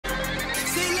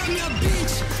mia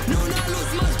bitch non ha lo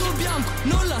smalto bianco,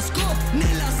 non la scop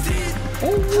nella street.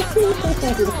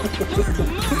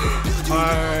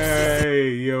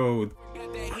 Hey, yo.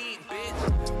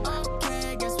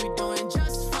 Okay, guess we doing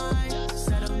just fine.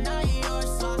 Said I'm not yours,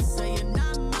 so I'll say you're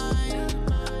not mine.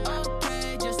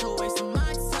 Okay, just a waste of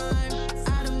my time.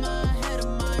 Out of my head, of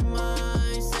my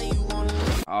mind. Say you wanna.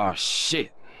 Oh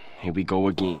shit. Here we go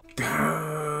again.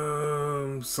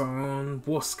 Damn, son.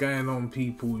 What's going on,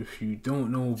 people? If you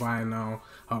don't know by now,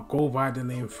 I'll go by the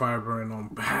name FIBRE, and I'm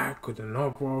back with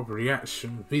another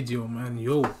reaction video, man.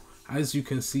 Yo, as you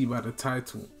can see by the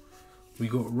title, we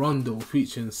got Rondo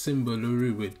featuring Simba La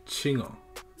Rue with CHINGA.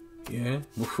 Yeah,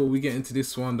 before we get into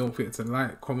this one, don't forget to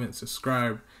like, comment,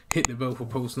 subscribe, hit the bell for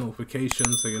post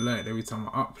notifications so you're alerted every time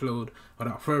I upload.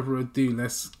 Without further ado,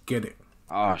 let's get it.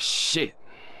 Oh shit.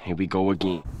 Here we go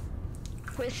again.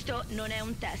 Questo non è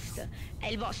un test, è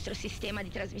il vostro sistema di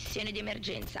trasmissione di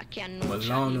emergenza che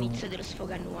annuncia l'inizio dello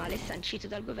sfogo annuale sancito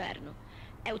dal governo.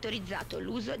 È autorizzato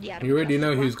l'uso di armi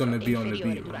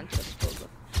inferiori durante lo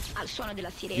sfogo. Al suono della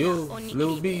sirena, ogni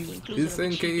crimine, incluso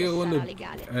l'omicidio, sarà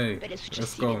legale per le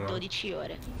successive 12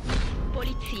 ore.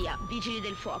 Polizia, vigili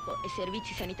del fuoco e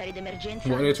servizi sanitari d'emergenza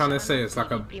di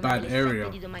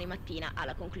domani mattina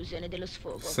alla conclusione dello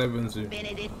sfogo.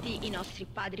 Benedetti i nostri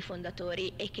padri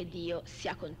fondatori e che Dio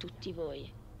sia con tutti voi.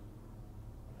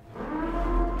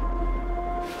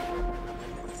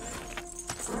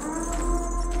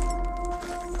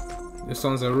 This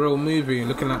one's a real movie,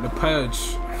 looking like The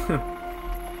Purge.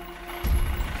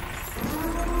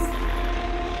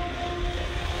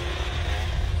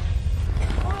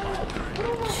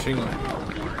 CHINGA.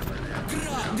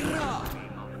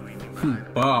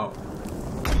 Wow.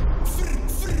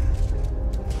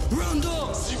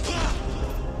 Rondo.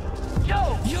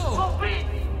 Yo.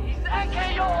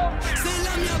 Se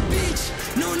la mia bitch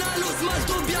non ha lo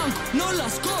smalto bianco, non la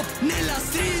scop nella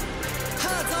street.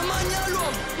 Hazza magna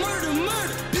l'uomo,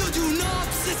 murder, più di un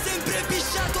op, si è sempre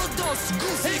pisciato addosso.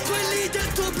 E quelli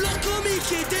del tuo blocco mi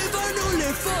chiedevano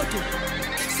le foto.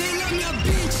 Se la mia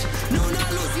bitch non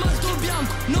ha lo smalto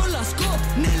bianco, non la scop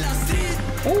nella street.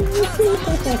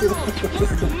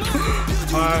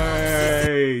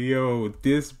 Hey, yo,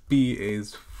 this beat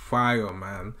is fire,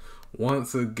 man.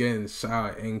 Once again,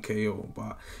 shout out NKO.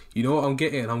 But you know what I'm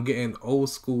getting? I'm getting old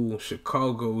school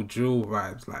Chicago drill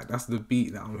vibes. Like, that's the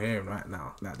beat that I'm hearing right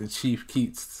now. Like the Chief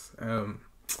Keats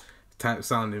type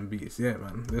sounding beats. Yeah,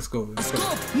 man. Let's go. Let's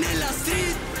go.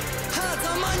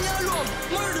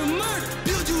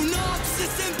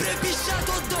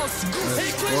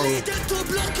 E quelli del tuo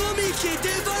blocco mi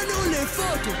chiedevano le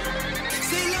foto.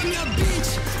 Se la mia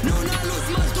bitch non ha lo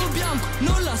smalto bianco,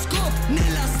 non la scop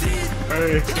nella street.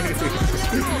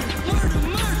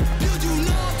 Più di un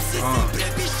op, si è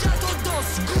sempre pisciato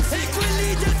addosso. E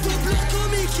quelli del tuo blocco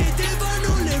mi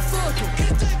chiedevano le foto.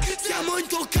 Siamo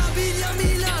intoccabili a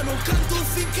Milano, canto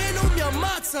finché non mi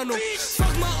ammazzano.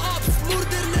 Fuck my ops,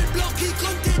 murder nel blocco, i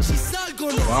conteggi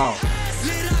salgono. Wow.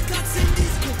 Le ragazze in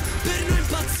disco per noi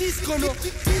impazziscono.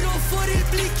 Tiro fuori i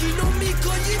blicchi, non mi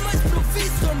cogli mai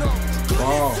sprovvistono.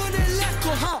 Connessione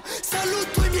l'ecco,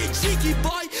 saluto i miei jiggy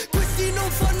boy. Questi non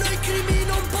fanno i crimini,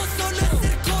 non possono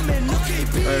essere come noi.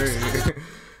 Hey.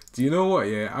 Do you know what,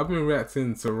 yeah? I've been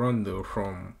reacting to Rondo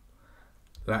from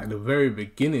like the very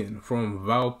beginning, from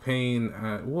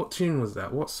Valpain. What tune was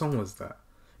that? What song was that?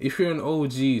 If you're an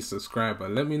OG subscriber,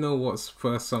 let me know what's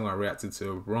first song I reacted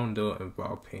to, Rondo and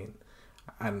Valpain.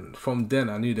 And from then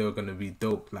I knew they were gonna be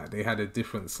dope. Like, they had a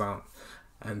different sound.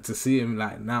 And to see him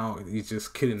like now, he's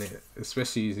just killing it.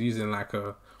 Especially he's using like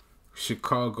a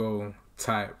Chicago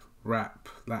type rap.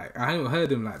 Like, I haven't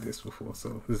heard him like this before,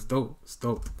 so it's dope. It's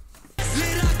dope.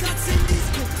 Le ragazze in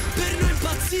disco per noi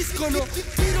impazziscono.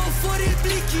 Tiro fuori i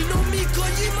blicchi, non mi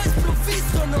cogli mai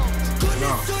sprovvistono.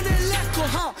 Connessione l'ecco,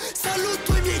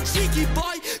 saluto i miei jiggy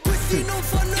boy. Questi non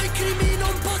fanno i crimini,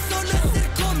 non possono essere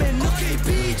come noi. Ok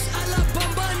bitch, alla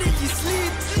bamba negli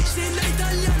slip. Se la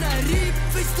italiana rip,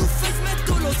 face to face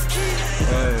metto lo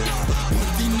skip.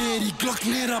 Guardi neri, Glock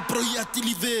nera,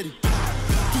 proiettili veri.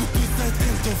 Tu stai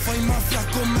attento, fai mafia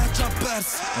con me già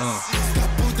perso.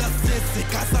 Scappo da stesse,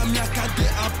 casa mia cade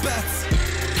a pezzi.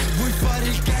 Vuoi fare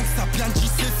il gangsta, piangi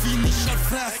se finisce al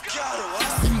fresco.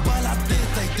 Simba la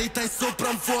detta, e detta è sopra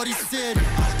un fuori serie.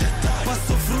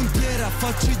 Passo frontiera,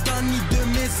 faccio i danni 2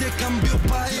 mesi e cambio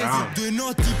paese. 2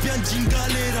 notti piangi in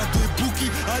galera, 2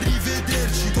 buchi,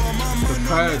 arrivederci. Tua mamma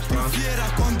non è più fiera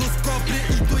quando scopre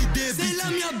i tuoi debiti. Se la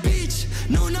mia bitch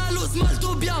non ha lo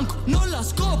smalto bianco, non la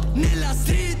scop nella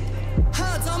street.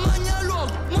 Hazza magna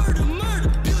luogo,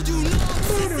 murder, più di un op,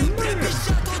 si è sempre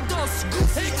pisciato addosso.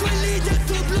 E quelli del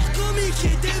tuo blocco mi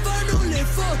chiedevano le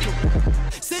foto.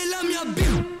 Se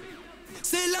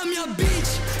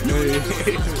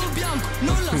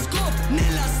non la scop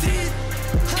nella street.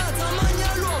 Haza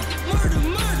magna l'uomo,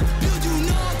 murder, più di un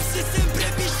op, si è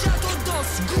sempre pisciato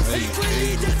addosso. E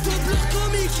quelli del tuo blocco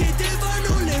mi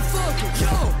chiedevano le foto.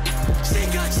 Yo,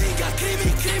 CHINGA,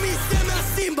 crimi insieme a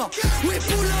Simba. We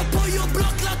pull up, poi io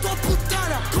block la tua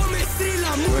puttana. Come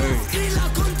strilla, strilla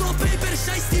con tuo paper,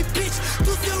 shy sti bitch.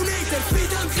 Tu sei un hater,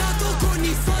 fidanzato con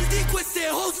i soldi. Queste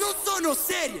hoes non sono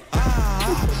serie.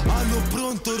 Hanno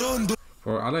pronto Rondo.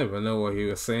 Bro, I don't even know what he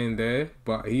was saying there,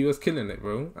 but he was killing it,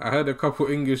 bro. I heard a couple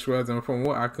English words, and from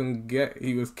what I can get,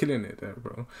 he was killing it there,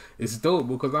 bro. It's dope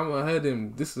because I heard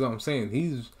him. This is what I'm saying.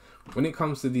 When it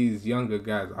comes to these younger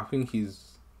guys, I think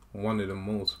he's one of the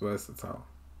most versatile.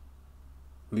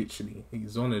 Literally,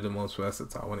 he's one of the most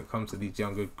versatile when it comes to these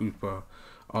younger group of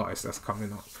artists that's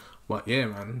coming up. But yeah,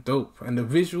 man, dope. And the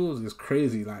visuals is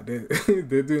crazy. Like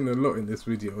they're doing a lot in this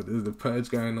video. There's the purge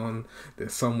going on. They're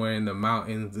somewhere in the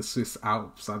mountains, the Swiss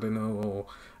Alps. I don't know, or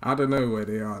I don't know where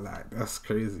they are. Like that's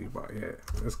crazy. But yeah,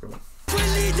 let's go.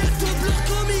 Quelli del tuo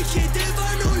blocco mi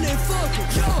chiedevano le foto.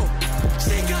 Yo,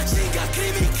 CHINGA,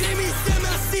 crimi insieme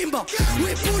a Simba.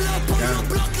 We pull up, poi io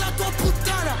block la tua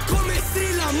puttana. Come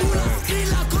strilla,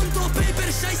 strilla con tuo paper,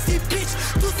 shy sti bitch.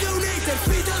 Tu sei un hater,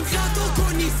 fidanzato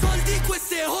con i soldi.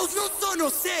 Queste hoes non sono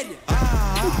serie.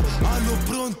 Hanno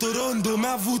pronto Rondo, mi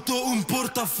ha avuto un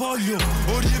portafoglio.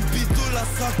 Ho riempito la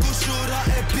saccoccia, ora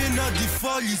è piena di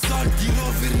fogli. Soldi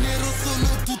rover nero sono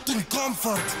tutto un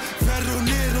comfort. Ferro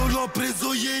nero l'ho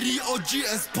preso ieri, oggi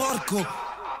è sporco.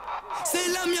 Se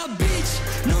la mia bitch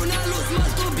non ha lo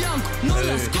smalto bianco, non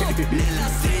la scop nella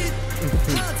street.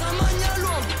 Haza magna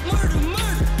l'uomo,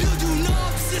 murder, più di un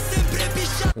op, si è sempre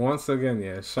pisciato. Once again,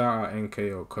 yeah, shout out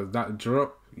NKO, because that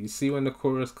drop, you see when the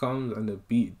chorus comes and the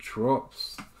beat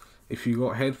drops, if you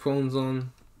got headphones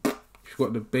on, if you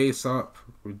got the bass up,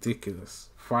 ridiculous.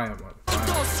 Fire, man. Fire.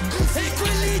 E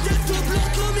quelli del tuo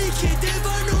blocco mi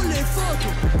chiedevano le foto.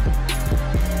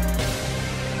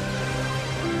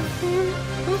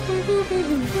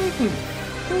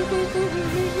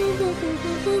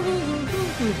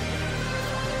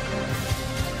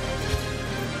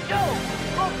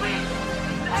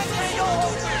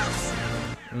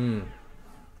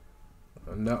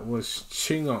 And that was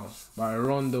CHINGA by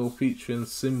Rondo featuring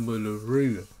Simba La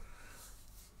Rue.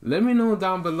 Let me know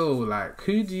down below, like,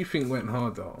 who do you think went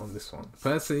harder on this one?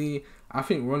 Personally, I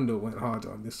think Rondo went harder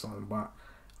on this one, but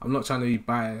I'm not trying to be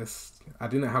biased. I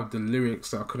didn't have the lyrics,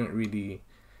 so I couldn't really,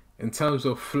 in terms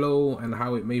of flow and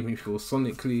how it made me feel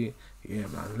sonically, yeah,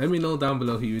 man. Let me know down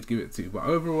below who you would give it to. But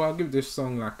overall, I'll give this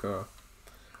song like a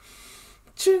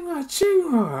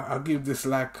CHINGA. I'll give this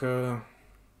like a,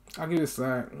 I'll give this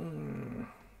like an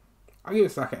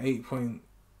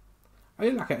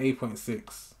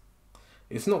 8.6.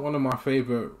 It's not one of my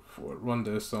favorite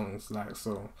Rondo songs, like,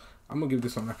 so I'm gonna give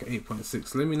this one like an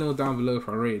 8.6. Let me know down below if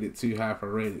I rated it too high, if I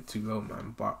rated it too low,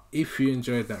 man. But if you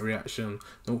enjoyed that reaction,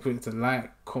 don't forget to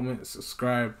like, comment,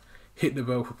 subscribe, hit the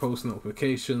bell for post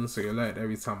notifications so you're alerted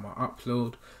every time I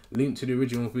upload. Link to the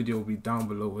original video will be down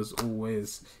below as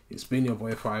always. It's been your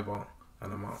boy Fibre,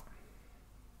 and I'm out.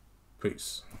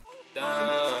 Peace.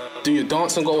 Do your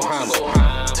dance and go ham.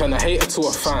 Turn a hater to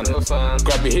a fan.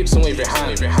 Grab your hips and wave your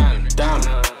hand. Damn.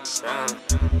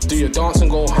 Do your dance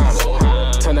and go ham.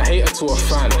 Turn a hater to a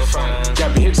fan.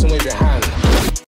 Grab your hips and wave your hand.